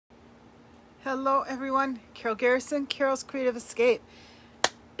Hello everyone, Carol Garrison, Carol's Creative Escape.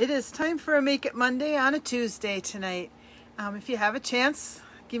 It is time for a Make It Monday on a Tuesday tonight. If you have a chance,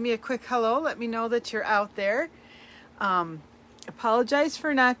 give me a quick hello, let me know that you're out there. Apologize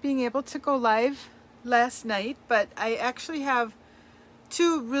for not being able to go live last night, but I actually have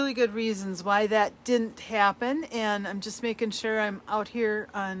two really good reasons why that didn't happen, and I'm just making sure I'm out here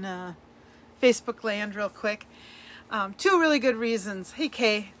on Facebook land real quick. Two really good reasons. Hey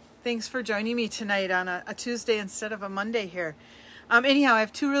Kay, thanks for joining me tonight on a Tuesday instead of a Monday here. Anyhow, I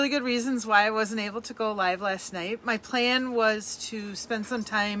have two really good reasons why I wasn't able to go live last night. My plan was to spend some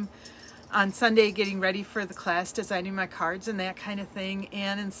time on Sunday getting ready for the class, designing my cards and that kind of thing.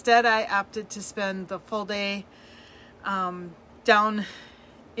 And instead I opted to spend the full day down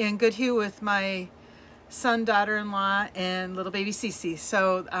in Goodhue with my son, daughter-in-law, and little baby Cece.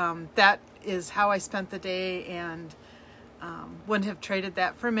 So that is how I spent the day, and wouldn't have traded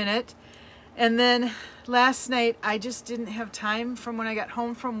that for a minute. And then last night I just didn't have time from when I got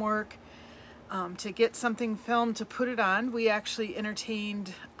home from work to get something filmed to put it on. We actually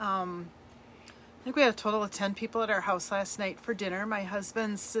entertained, I think we had a total of 10 people at our house last night for dinner. My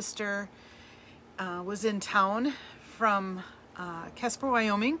husband's sister was in town from Casper,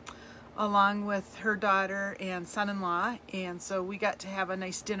 Wyoming, along with her daughter and son-in-law, and so we got to have a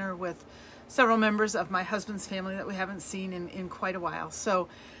nice dinner with several members of my husband's family that we haven't seen in quite a while. So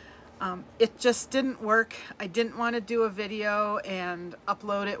it just didn't work. I didn't want to do a video and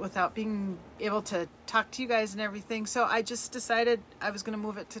upload it without being able to talk to you guys and everything, so I just decided I was going to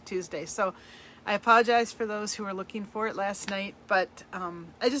move it to Tuesday. So I apologize for those who were looking for it last night, but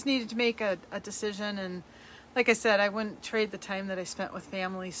I just needed to make a decision, and like I said, I wouldn't trade the time that I spent with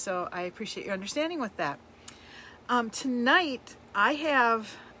family, so I appreciate your understanding with that. Tonight I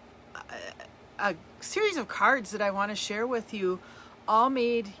have a series of cards that I want to share with you, all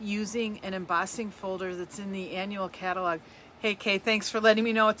made using an embossing folder that's in the annual catalog. Hey Kay, thanks for letting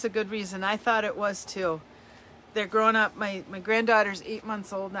me know it's a good reason. I thought it was too. They're growing up. My granddaughter's 8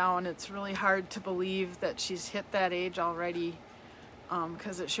 months old now, and it's really hard to believe that she's hit that age already,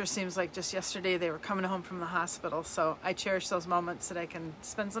 because it sure seems like just yesterday they were coming home from the hospital. So I cherish those moments that I can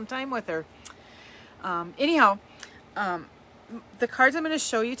spend some time with her. Anyhow, the cards I'm going to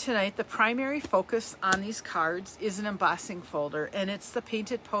show you tonight, the primary focus on these cards is an embossing folder, and it's the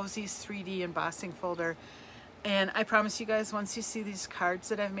Painted Posies 3D embossing folder. And I promise you guys, once you see these cards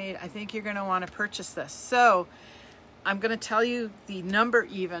that I've made, I think you're going to want to purchase this. So I'm going to tell you the number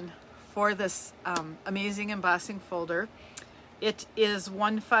even for this amazing embossing folder. It is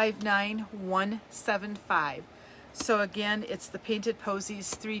 159175. So again, it's the Painted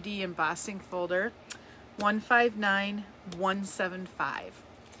Posies 3D embossing folder, 159175.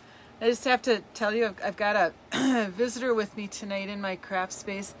 I just have to tell you, I've got a visitor with me tonight in my craft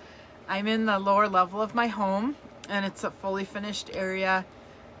space. I'm in the lower level of my home, and it's a fully finished area.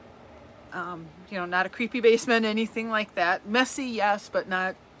 You know, not a creepy basement, anything like that. Messy, yes, but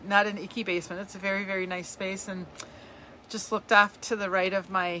not an icky basement. It's a very, very nice space, and just looked off to the right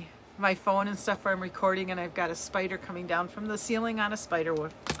of my phone and stuff where I'm recording, and I've got a spider coming down from the ceiling on a spider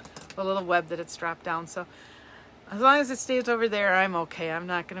web, a little web that it's dropped down. So as long as it stays over there, I'm okay. I'm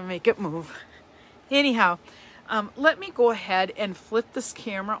not going to make it move. Anyhow, let me go ahead and flip this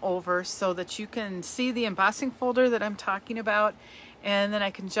camera over so that you can see the embossing folder that I'm talking about, and then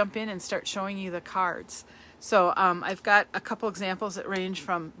I can jump in and start showing you the cards. So I've got a couple examples that range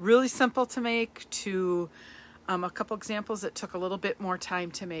from really simple to make to a couple examples that took a little bit more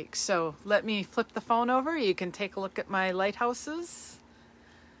time to make. So let me flip the phone over. You can take a look at my lighthouses.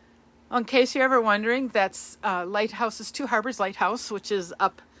 In case you're ever wondering, that's Lighthouses, Two Harbors Lighthouse, which is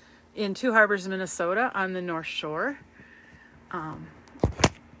up in Two Harbors, Minnesota on the North Shore.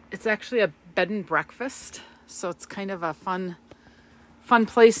 It's actually a bed and breakfast, so it's kind of a fun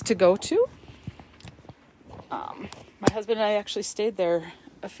place to go to. My husband and I actually stayed there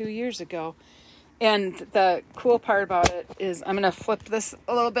a few years ago. And the cool part about it is, I'm going to flip this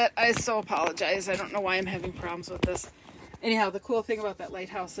a little bit. I so apologize. I don't know why I'm having problems with this. Anyhow, the cool thing about that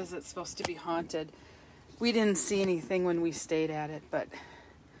lighthouse is it's supposed to be haunted. We didn't see anything when we stayed at it, but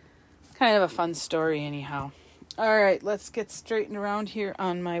kind of a fun story anyhow. All right, let's get straightened around here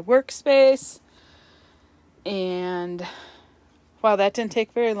on my workspace. And wow, that didn't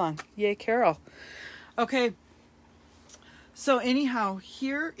take very long. Yay, Carol. Okay. So anyhow,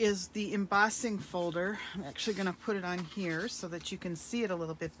 here is the embossing folder. I'm actually going to put it on here so that you can see it a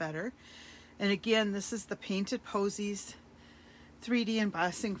little bit better. And again, this is the Painted Posies 3D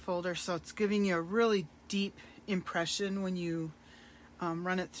embossing folder, so it's giving you a really deep impression when you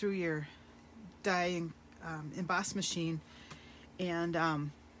run it through your die and emboss machine. And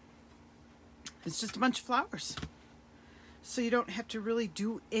It's just a bunch of flowers. So you don't have to really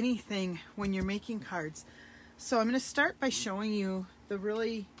do anything when you're making cards. So I'm going to start by showing you the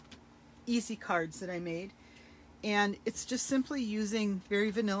really easy cards that I made. And it's just simply using very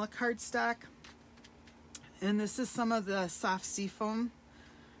vanilla cardstock. And this is some of the soft seafoam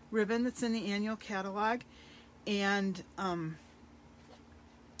ribbon that's in the annual catalog. And I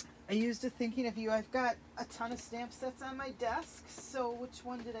used it thinking of you. I've got a ton of stamp sets on my desk. So which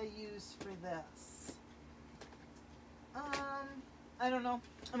one did I use for this? I don't know.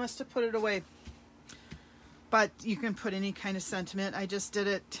 I must have put it away. But you can put any kind of sentiment. I just did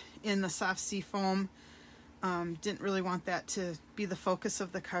it in the soft seafoam. Didn't really want that to be the focus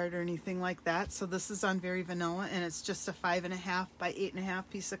of the card or anything like that. So this is on very vanilla, and it's just a 5.5 by 8.5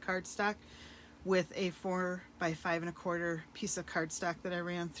 piece of cardstock with a 4 by 5.25 piece of cardstock that I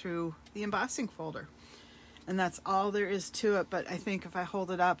ran through the embossing folder. And that's all there is to it. But I think if I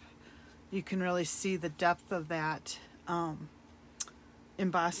hold it up, you can really see the depth of that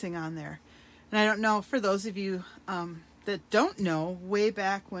embossing on there. And I don't know, for those of you that don't know, way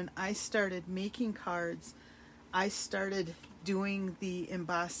back when I started making cards, I started doing the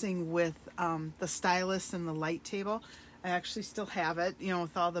embossing with the stylus and the light table. I actually still have it, you know,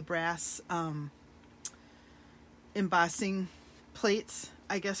 with all the brass embossing plates,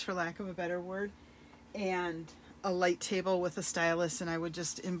 I guess, for lack of a better word, and a light table with a stylus, and I would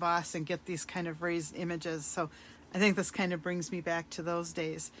just emboss and get these kind of raised images. So I think this kind of brings me back to those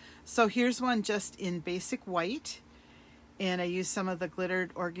days. So here's one just in basic white, and I used some of the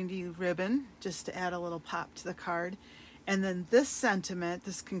glittered organdy ribbon just to add a little pop to the card. And then this sentiment,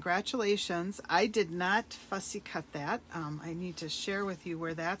 this congratulations, I did not fussy cut that. I need to share with you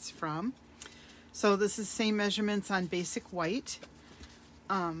where that's from. So this is same measurements on basic white.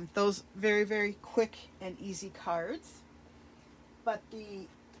 Those very, very quick and easy cards. But the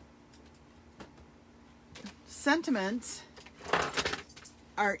sentiments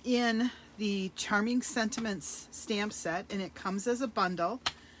are in the Charming Sentiments stamp set, and it comes as a bundle.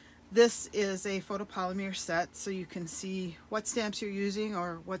 This is a photopolymer set, so you can see what stamps you're using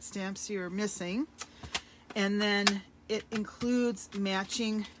or what stamps you're missing. And then it includes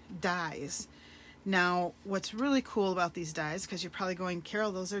matching dies. Now, what's really cool about these dies, because you're probably going,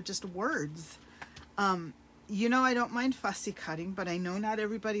 Carol, those are just words. You know, I don't mind fussy cutting, but I know not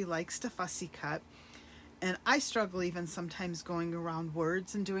everybody likes to fussy cut. And I struggle even sometimes going around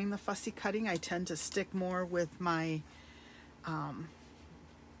words and doing the fussy cutting. I tend to stick more with my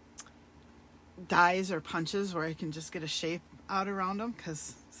dies or punches where I can just get a shape out around them,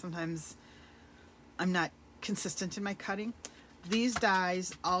 because sometimes I'm not consistent in my cutting. These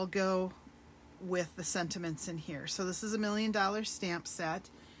dies all go with the sentiments in here. So this is $1 million stamp set,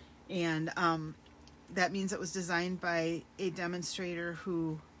 and that means it was designed by a demonstrator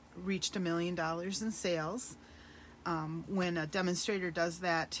who reached $1 million in sales. When a demonstrator does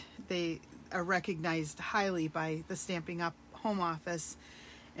that, they are recognized highly by the Stampin' Up home office,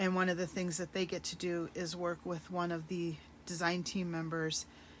 and one of the things that they get to do is work with one of the design team members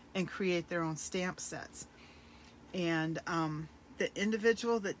and create their own stamp sets. And the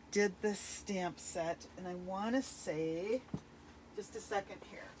individual that did this stamp set, and I want to say, just a second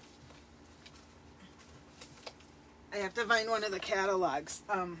here, I have to find one of the catalogs.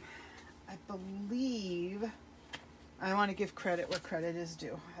 I believe, I want to give credit where credit is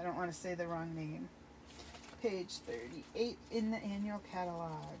due. I don't want to say the wrong name. Page 38 in the annual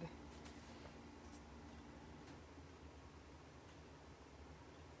catalog.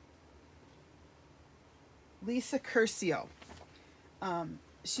 Lisa Curcio.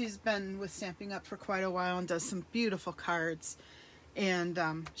 She's been with Stampin' Up for quite a while and does some beautiful cards. And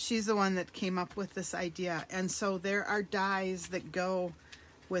she's the one that came up with this idea. And so there are dies that go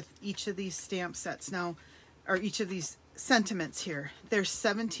with each of these stamp sets now, or each of these sentiments here. There's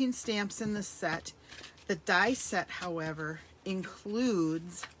 17 stamps in this set. The die set, however,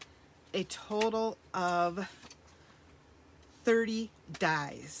 includes a total of 30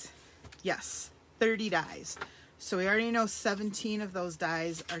 dies. Yes, 30 dies. So we already know 17 of those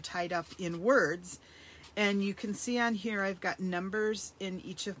dies are tied up in words. And you can see on here I've got numbers in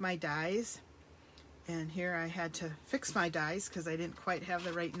each of my dies. And here I had to fix my dies because I didn't quite have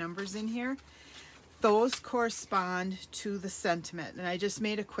the right numbers in here. Those correspond to the sentiment. And I just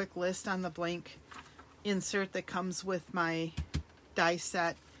made a quick list on the blank insert that comes with my die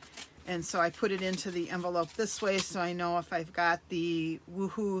set. And so I put it into the envelope this way, so I know if I've got the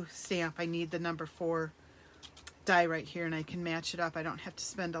woohoo stamp, I need the number 4 die right here, and I can match it up. I don't have to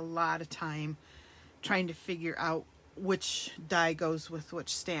spend a lot of time trying to figure out which die goes with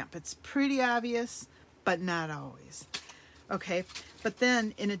which stamp. It's pretty obvious, but not always. Okay, but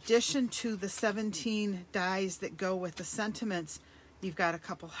then in addition to the 17 dies that go with the sentiments, you've got a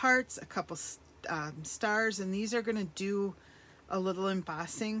couple hearts, a couple stars, and these are going to do a little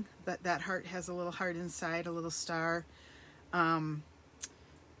embossing. That heart has a little heart inside, a little star.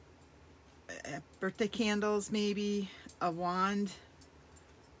 Birthday candles, maybe a wand.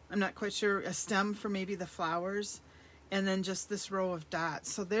 I'm not quite sure. A stem for maybe the flowers. And then just this row of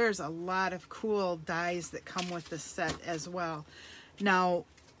dots. So there's a lot of cool dies that come with this set as well. Now,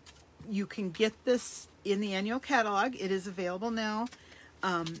 you can get this in the annual catalog. It is available now.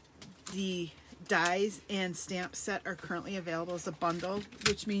 The dies and stamp set are currently available as a bundle,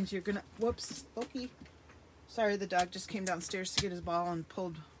 which means you're gonna, whoops, Loki. Sorry, the dog just came downstairs to get his ball and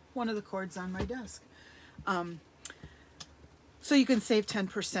pulled one of the cords on my desk. So you can save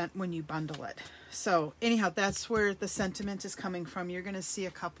 10% when you bundle it. So anyhow, that's where the sentiment is coming from. You're going to see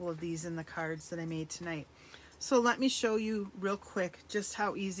a couple of these in the cards that I made tonight. So let me show you real quick just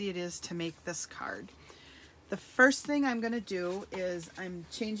how easy it is to make this card. The first thing I'm going to do is I'm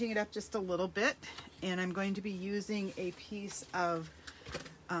changing it up just a little bit, and I'm going to be using a piece of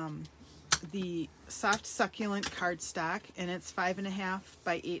the soft succulent cardstock, and it's 5.5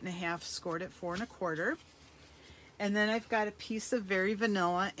 by 8.5 scored at 4 1/4. And then I've got a piece of Very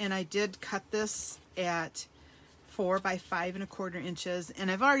Vanilla, and I did cut this at 4 by 5 1/4 inches, and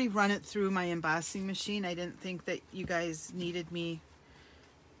I've already run it through my embossing machine. I didn't think that you guys needed me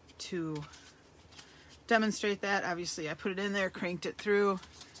to demonstrate that. Obviously, I put it in there, cranked it through,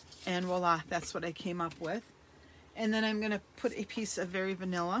 and voila, that's what I came up with. And then I'm going to put a piece of Very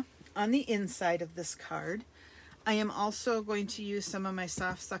Vanilla on the inside of this card. I am also going to use some of my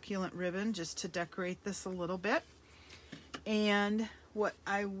soft succulent ribbon just to decorate this a little bit. And what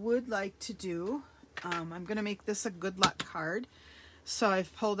I would like to do, I'm going to make this a good luck card. So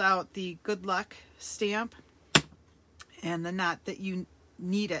I've pulled out the good luck stamp and the Not That You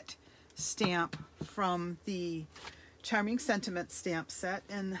Need It stamp from the Charming Sentiment stamp set.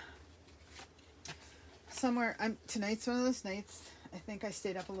 And somewhere, tonight's one of those nights, I think I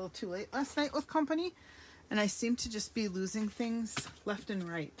stayed up a little too late last night with company, and I seem to just be losing things left and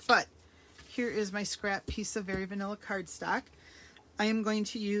right. But here is my scrap piece of Very Vanilla cardstock. I am going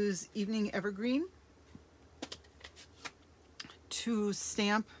to use Evening Evergreen to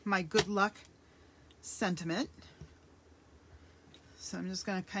stamp my good luck sentiment. So I'm just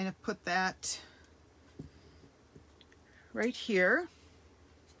going to kind of put that right here.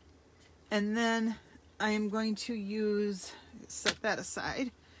 And then I am going to use, set that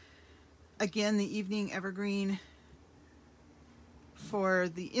aside, again the Evening Evergreen for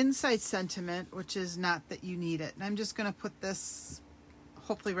the inside sentiment, which is Not That You Need It. And I'm just going to put this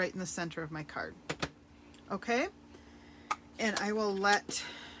hopefully right in the center of my card. Okay? And I will let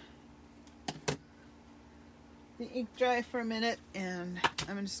the ink dry for a minute, and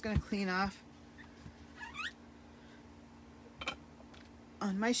I'm just going to clean off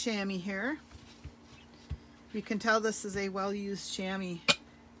on my chamois here. You can tell this is a well-used chamois.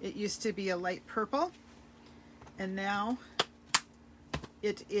 It used to be a light purple, and now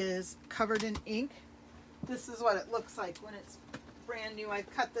it is covered in ink. This is what it looks like when it's brand new. I've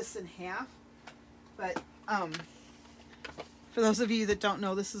cut this in half, but for those of you that don't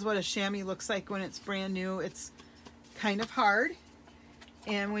know, this is what a chamois looks like when it's brand new. It's kind of hard,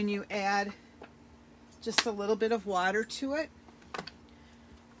 and when you add just a little bit of water to it,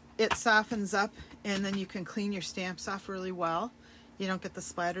 it softens up, and then you can clean your stamps off really well. You don't get the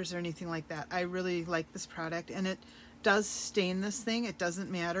splatters or anything like that. I really like this product, and it does stain this thing. It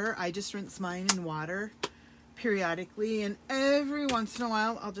doesn't matter. I just rinse mine in water periodically, and every once in a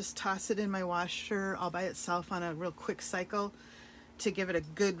while I'll just toss it in my washer all by itself on a real quick cycle to give it a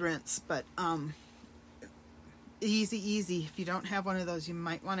good rinse. But easy. If you don't have one of those, you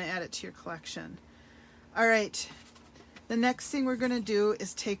might want to add it to your collection. All right, the next thing we're going to do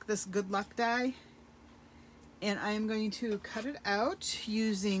is take this good luck die, and I am going to cut it out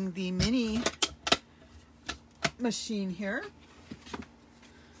using the mini machine here.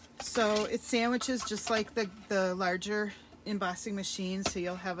 So it sandwiches just like the larger embossing machine. So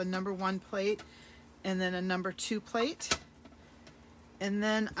you'll have a number 1 plate and then a number 2 plate. And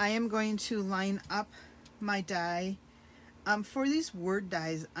then I am going to line up my die. For these word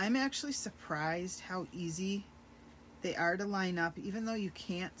dies, I'm actually surprised how easy they are to line up, even though you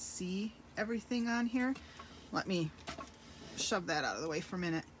can't see everything on here. Let me shove that out of the way for a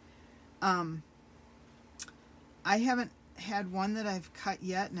minute. I haven't had one that I've cut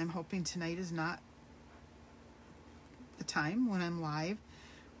yet, and I'm hoping tonight is not the time when I'm live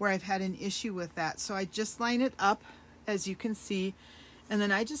where I've had an issue with that. So I just line it up, as you can see, And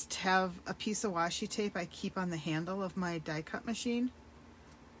then I just have a piece of washi tape I keep on the handle of my die cut machine.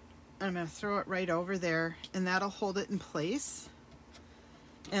 I'm going to throw it right over there, and that'll hold it in place.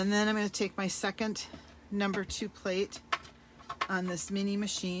 And then I'm going to take my second number 2 plate on this mini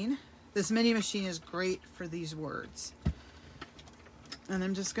machine. This mini machine is great for these words. And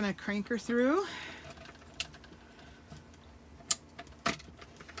I'm just going to crank her through.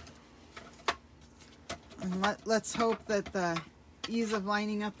 And let's hope that the ease of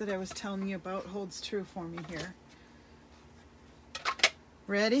lining up that I was telling you about holds true for me here.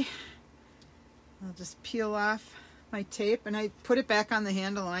 Ready? I'll just peel off my tape, and I put it back on the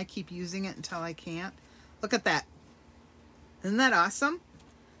handle, and I keep using it until I can't. Look at that. Isn't that awesome?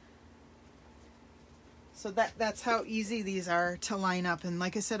 So that's how easy these are to line up. And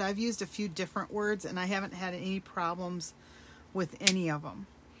like I said, I've used a few different words, and I haven't had any problems with any of them.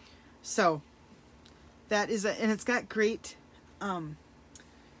 So that is and it's got great,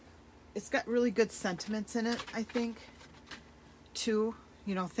 it's got really good sentiments in it, I think, too.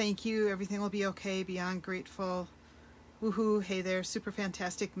 You know, thank you, everything will be okay, beyond grateful, woohoo, hey there, super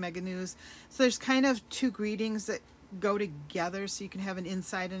fantastic, mega news. So there's kind of 2 greetings that go together, so you can have an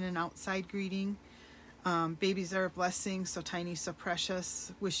inside and an outside greeting. Babies are a blessing, so tiny, so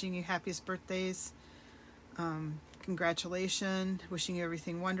precious, wishing you happiest birthdays. Congratulations, wishing you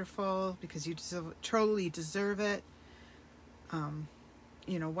everything wonderful because you totally deserve it.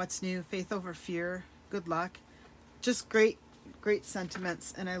 You know, what's new, faith over fear, good luck. Just great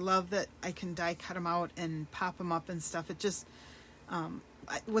sentiments, and I love that I can die cut them out and pop them up and stuff. It just,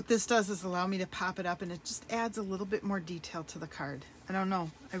 what this does is allow me to pop it up, and it just adds a little bit more detail to the card. I don't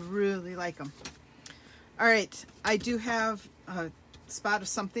know, I really like them. All right, I do have a spot of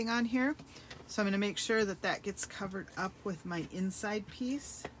something on here, so I'm going to make sure that that gets covered up with my inside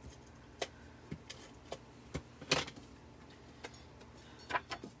piece.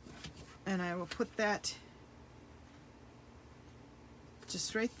 And I will put that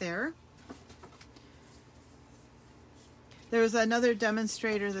just right there. There was another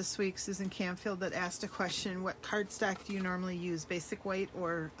demonstrator this week, Susan Camfield, that asked a question: what cardstock do you normally use, basic white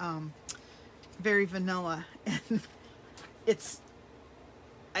or very vanilla? And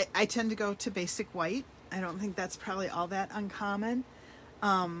I tend to go to basic white. I don't think that's probably all that uncommon.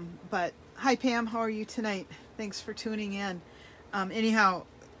 But hi Pam, how are you tonight? Thanks for tuning in. Anyhow,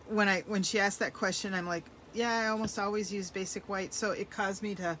 when she asked that question, I'm like, yeah, I almost always use basic white. So it caused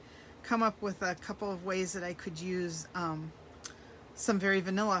me to come up with a couple of ways that I could use some very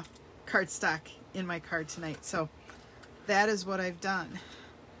vanilla cardstock in my card tonight. So that is what I've done.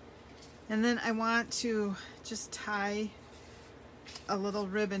 And then I want to just tie a little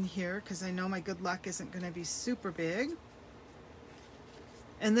ribbon here because I know my good luck isn't going to be super big.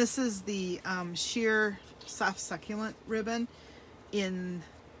 And this is the sheer soft succulent ribbon in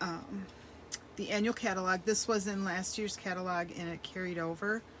the annual catalog. This was in last year's catalog and it carried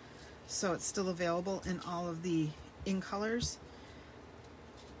over, so it's still available in all of the in colors.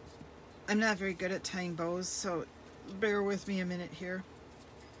 I'm not very good at tying bows, so bear with me a minute here.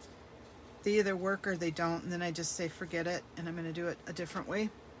 They either work or they don't, and then I just say forget it, and I'm going to do it a different way.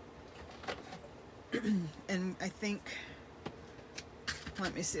 And I think,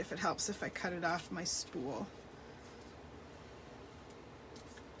 let me see if it helps if I cut it off my spool.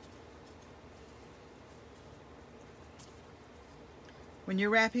 When you're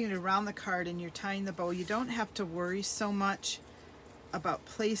wrapping it around the card and you're tying the bow, you don't have to worry so much about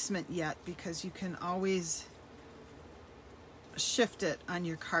placement yet, because you can always shift it on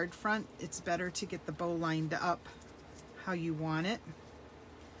your card front. It's better to get the bow lined up how you want it.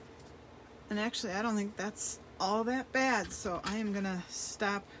 And actually, I don't think that's all that bad, so I am gonna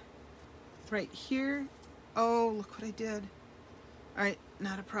stop right here. Oh, look what I did. All right,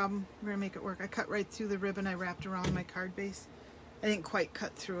 not a problem. We're gonna make it work. I cut right through the ribbon I wrapped around my card base. I didn't quite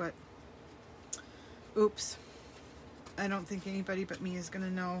cut through it. Oops. I don't think anybody but me is gonna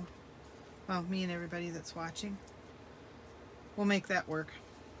know. Well, me and everybody that's watching. We'll make that work.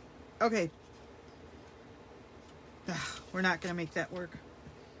 Okay. Ugh, we're not gonna make that work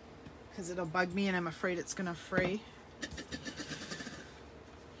because it'll bug me and I'm afraid it's gonna fray.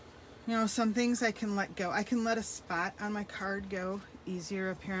 You know, some things I can let go. I can let a spot on my card go easier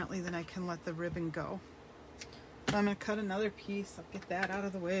apparently than I can let the ribbon go. So I'm gonna cut another piece. I'll get that out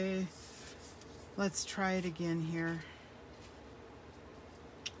of the way. Let's try it again here.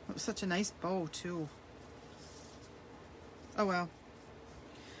 It was such a nice bow too. Oh well.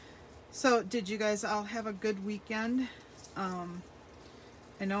 So did you guys all have a good weekend? I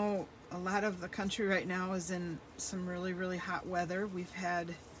know a lot of the country right now is in some really, really hot weather. We've had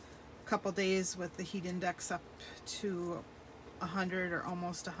a couple days with the heat index up to 100 or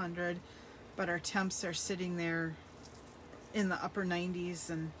almost 100, but our temps are sitting there in the upper 90s,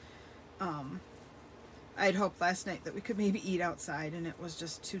 and I'd hoped last night that we could maybe eat outside, and it was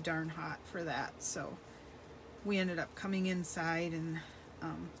just too darn hot for that. So we ended up coming inside, and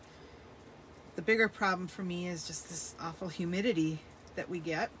the bigger problem for me is just this awful humidity that we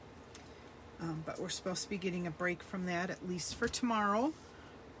get. But we're supposed to be getting a break from that, at least for tomorrow.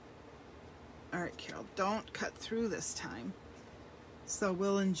 All right, Carol, don't cut through this time. So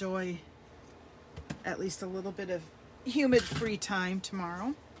we'll enjoy at least a little bit of humid free time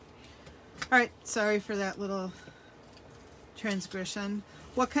tomorrow. All right, sorry for that little transgression.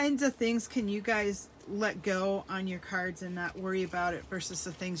 What kinds of things can you guys let go on your cards and not worry about it versus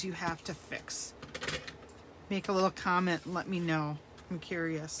the things you have to fix? Make a little comment and let me know. I'm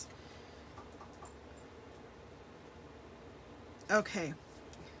curious. Okay,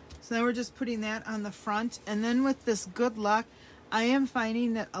 so now we're just putting that on the front, and then with this good luck, I am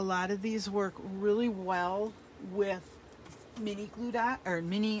finding that a lot of these work really well with mini glue dot or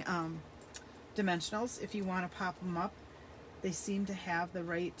mini dimensionals. If you want to pop them up, they seem to have the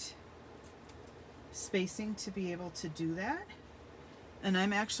right spacing to be able to do that. And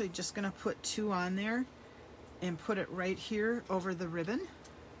I'm actually just going to put 2 on there and put it right here over the ribbon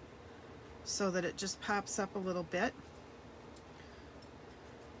so that it just pops up a little bit.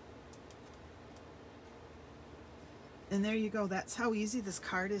 And there you go. That's how easy this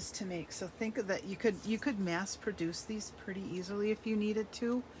card is to make. So think of that. You could mass produce these pretty easily if you needed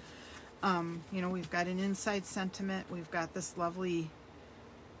to. You know, we've got an inside sentiment. We've got this lovely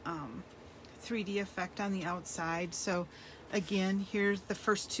 3D effect on the outside. So again, here's the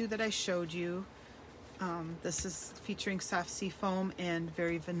first 2 that I showed you. This is featuring soft seafoam and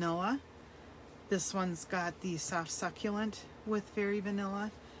very vanilla. This one's got the soft succulent with very vanilla.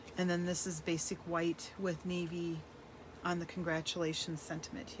 And then this is basic white with navy on the congratulations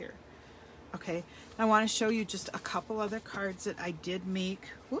sentiment here. Okay, I want to show you just a couple other cards that I did make,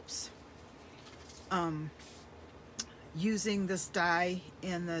 whoops, using this die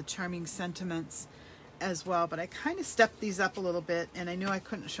and the charming sentiments as well, but I kind of stepped these up a little bit, and I knew I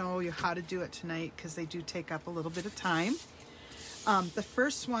couldn't show you how to do it tonight because they do take up a little bit of time. The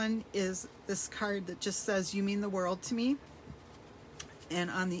first one is this card that just says, "You mean the world to me," and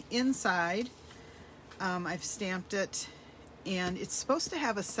on the inside I've stamped it, and it's supposed to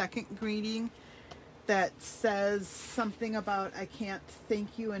have a second greeting that says something about "I can't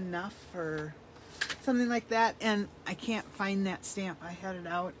thank you enough" or something like that, and I can't find that stamp. I had it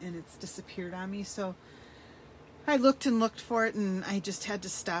out and it's disappeared on me, so I looked and looked for it, and I just had to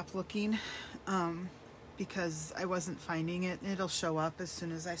stop looking because I wasn't finding it. It'll show up as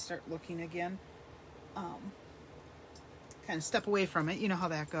soon as I start looking again. Kind of step away from it, you know how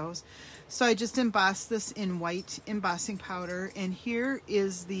that goes. So I just embossed this in white embossing powder, and here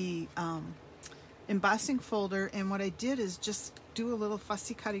is the embossing folder, and what I did is just do a little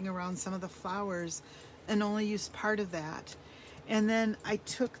fussy cutting around some of the flowers and only use part of that. And then I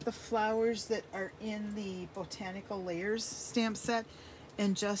took the flowers that are in the Botanical Layers stamp set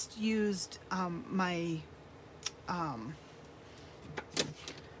and just used my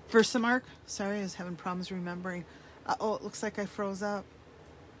Versamark. Sorry, I was having problems remembering. Oh, it looks like I froze up.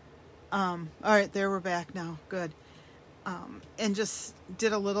 All right, there, we're back now. Good. And just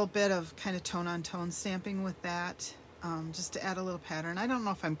did a little bit of kind of tone on tone stamping with that, just to add a little pattern. I don't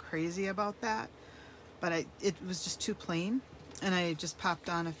know if I'm crazy about that, but it was just too plain, and I just popped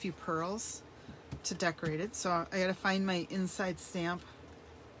on a few pearls to decorate it. So I got to find my inside stamp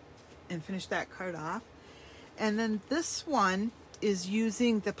and finish that card off. And then this one is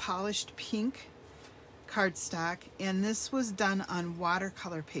using the polished pink cardstock, and this was done on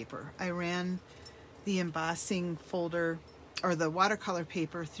watercolor paper. I ran the embossing folder, or the watercolor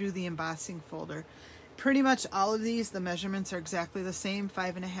paper, through the embossing folder. Pretty much all of these, the measurements are exactly the same,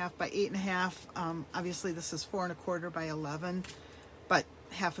 5.5 by 8.5. Obviously this is 4 1/4 by 11, but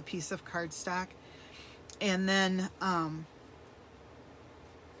half a piece of cardstock. And then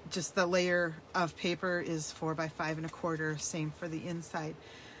just the layer of paper is 4 by 5 1/4, same for the inside.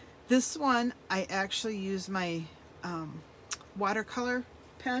 This one, I actually used my watercolor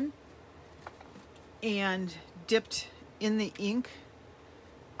pen and dipped in the ink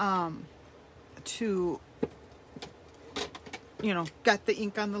to, you know, got the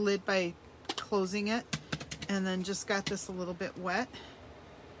ink on the lid by closing it, and then just got this a little bit wet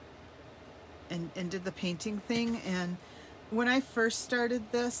and did the painting thing. And when I first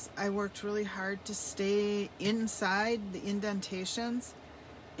started this, I worked really hard to stay inside the indentations,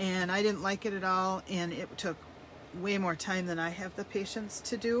 and I didn't like it at all, and it took way more time than I have the patience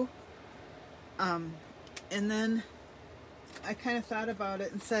to do. And then I kind of thought about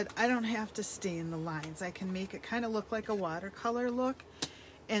it and said, I don't have to stay in the lines. I can make it kind of look like a watercolor look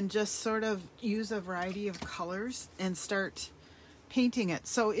and just sort of use a variety of colors and start painting it.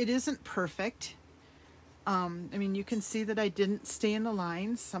 So it isn't perfect. I mean, you can see that I didn't stay in the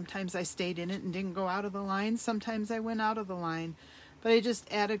lines. Sometimes I stayed in it and didn't go out of the line. Sometimes I went out of the line. But I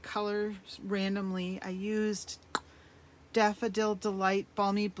just added colors randomly. I used Daffodil Delight,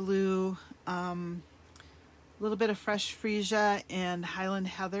 Balmy Blue, a little bit of Fresh Freesia and Highland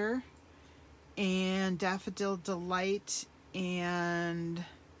Heather, and Daffodil Delight, and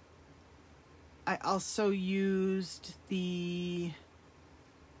I also used the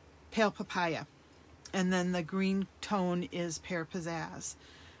Pale Papaya, and then the green tone is Pear Pizzazz.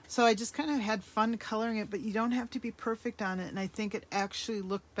 So I just kind of had fun coloring it, but you don't have to be perfect on it, and I think it actually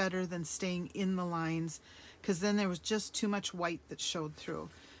looked better than staying in the lines, because then there was just too much white that showed through.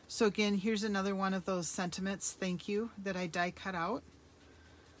 So again, here's another one of those sentiments, thank you, that I die cut out.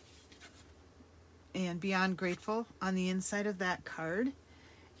 And Beyond Grateful on the inside of that card.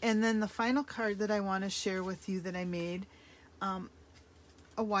 And then the final card that I want to share with you that I made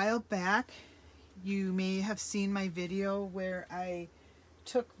a while back. You may have seen my video where I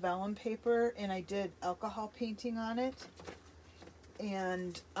took vellum paper and I did alcohol painting on it.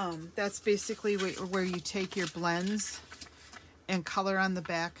 And that's basically where you take your blends and color on the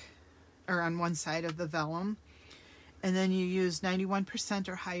back or on one side of the vellum, and then you use 91%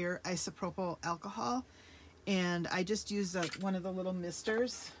 or higher isopropyl alcohol. And I just use one of the little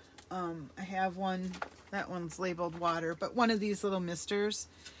misters. I have one, that one's labeled water, but one of these little misters,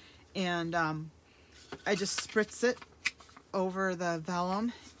 and I just spritz it over the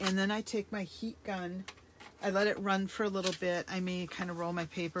vellum, and then I take my heat gun, I let it run for a little bit. I may kind of roll my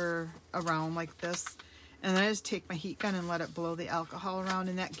paper around like this, and then I just take my heat gun and let it blow the alcohol around,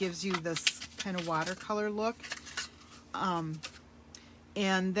 and that gives you this kind of watercolor look.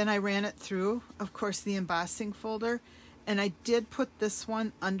 And then I ran it through, of course, the embossing folder, and I did put this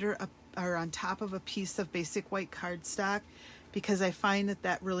one under or on top of a piece of basic white cardstock, because I find that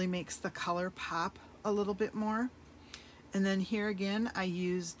that really makes the color pop a little bit more. And then here again, I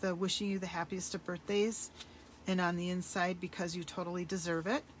used the Wishing You the Happiest of Birthdays, and on the inside, Because You Totally Deserve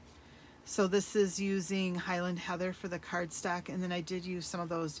It. So this is using Highland Heather for the cardstock, and then I did use some of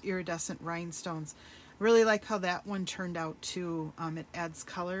those iridescent rhinestones. Really like how that one turned out too. It adds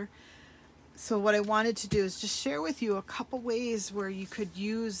color. So what I wanted to do is just share with you a couple ways where you could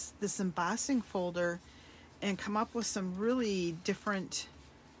use this embossing folder and come up with some really different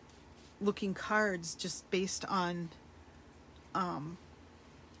looking cards just based on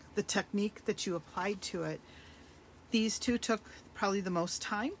the technique that you applied to it. These two took probably the most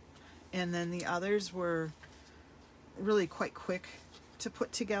time, and then the others were really quite quick to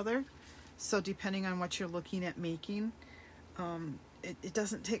put together. So depending on what you're looking at making, it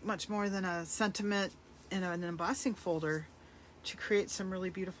doesn't take much more than a sentiment and an embossing folder to create some really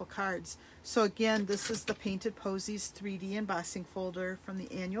beautiful cards. So again, this is the Painted Posies 3D embossing folder from the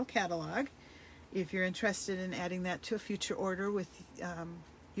annual catalog. If you're interested in adding that to a future order with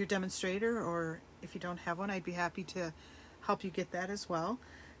your demonstrator, or if you don't have one, I'd be happy to help you get that as well.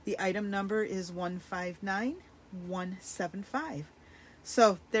 The item number is 159175.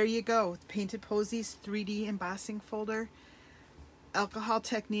 So there you go, Painted Posies 3D embossing folder. Alcohol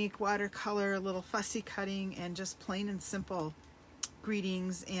technique, watercolor, a little fussy cutting, and just plain and simple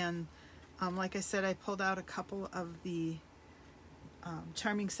greetings. And like I said, I pulled out a couple of the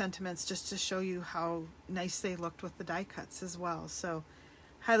charming sentiments just to show you how nice they looked with the die cuts as well. So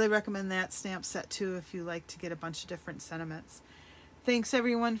highly recommend that stamp set too if you like to get a bunch of different sentiments. Thanks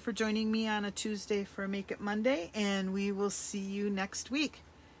everyone for joining me on a Tuesday for Make It Monday, and we will see you next week.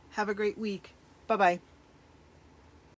 Have a great week. Bye-bye.